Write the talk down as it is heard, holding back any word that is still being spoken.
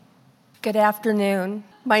Good afternoon.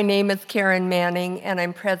 My name is Karen Manning, and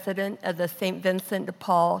I'm president of the St. Vincent de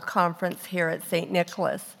Paul Conference here at St.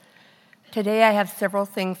 Nicholas. Today I have several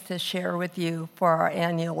things to share with you for our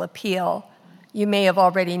annual appeal. You may have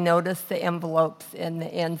already noticed the envelopes in the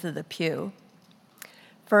ends of the pew.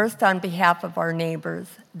 First, on behalf of our neighbors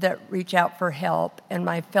that reach out for help and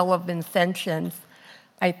my fellow Vincentians,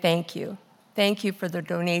 I thank you. Thank you for the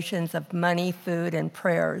donations of money, food, and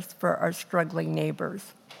prayers for our struggling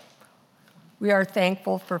neighbors. We are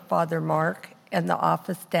thankful for Father Mark and the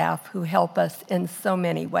office staff who help us in so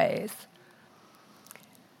many ways.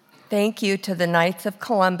 Thank you to the Knights of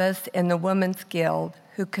Columbus and the Women's Guild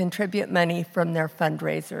who contribute money from their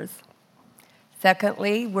fundraisers.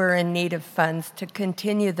 Secondly, we're in need of funds to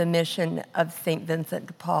continue the mission of St. Vincent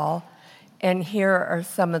de Paul, and here are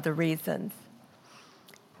some of the reasons.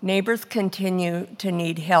 Neighbors continue to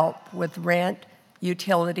need help with rent,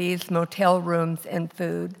 utilities, motel rooms, and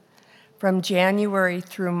food. From January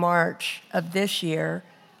through March of this year,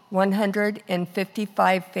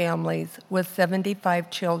 155 families with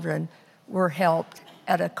 75 children were helped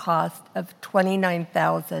at a cost of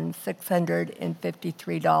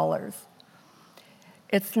 $29,653.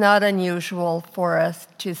 It's not unusual for us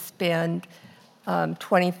to spend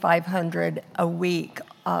 $2,500 a week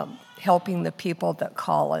helping the people that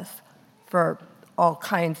call us for all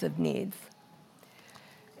kinds of needs.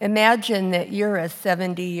 Imagine that you're a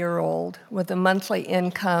 70-year-old with a monthly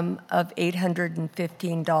income of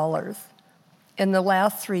 $815. In the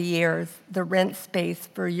last 3 years, the rent space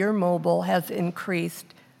for your mobile has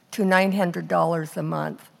increased to $900 a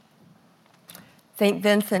month. St.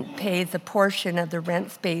 Vincent pays a portion of the rent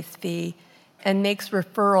space fee and makes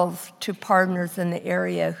referrals to partners in the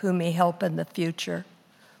area who may help in the future.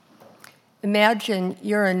 Imagine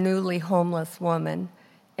you're a newly homeless woman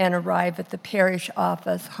and arrive at the parish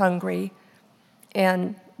office hungry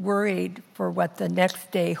and worried for what the next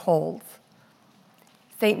day holds.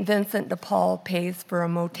 St. Vincent de Paul pays for a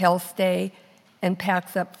motel stay and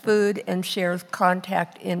packs up food and shares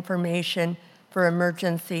contact information for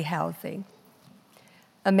emergency housing.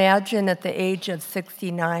 Imagine at the age of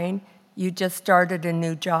 69, you just started a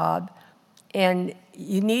new job and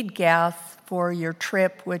you need gas for your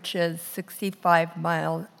trip, which is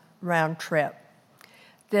 65-mile round trip.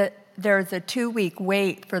 There's a 2-week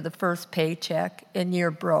wait for the first paycheck, and you're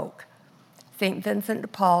broke. St. Vincent de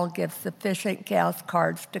Paul gives sufficient gas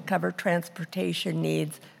cards to cover transportation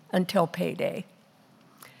needs until payday.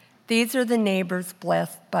 These are the neighbors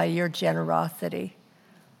blessed by your generosity.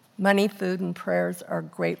 Money, food, and prayers are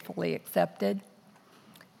gratefully accepted.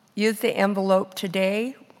 Use the envelope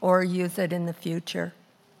today or use it in the future.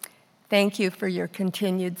 Thank you for your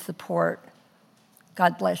continued support.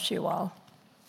 God bless you all.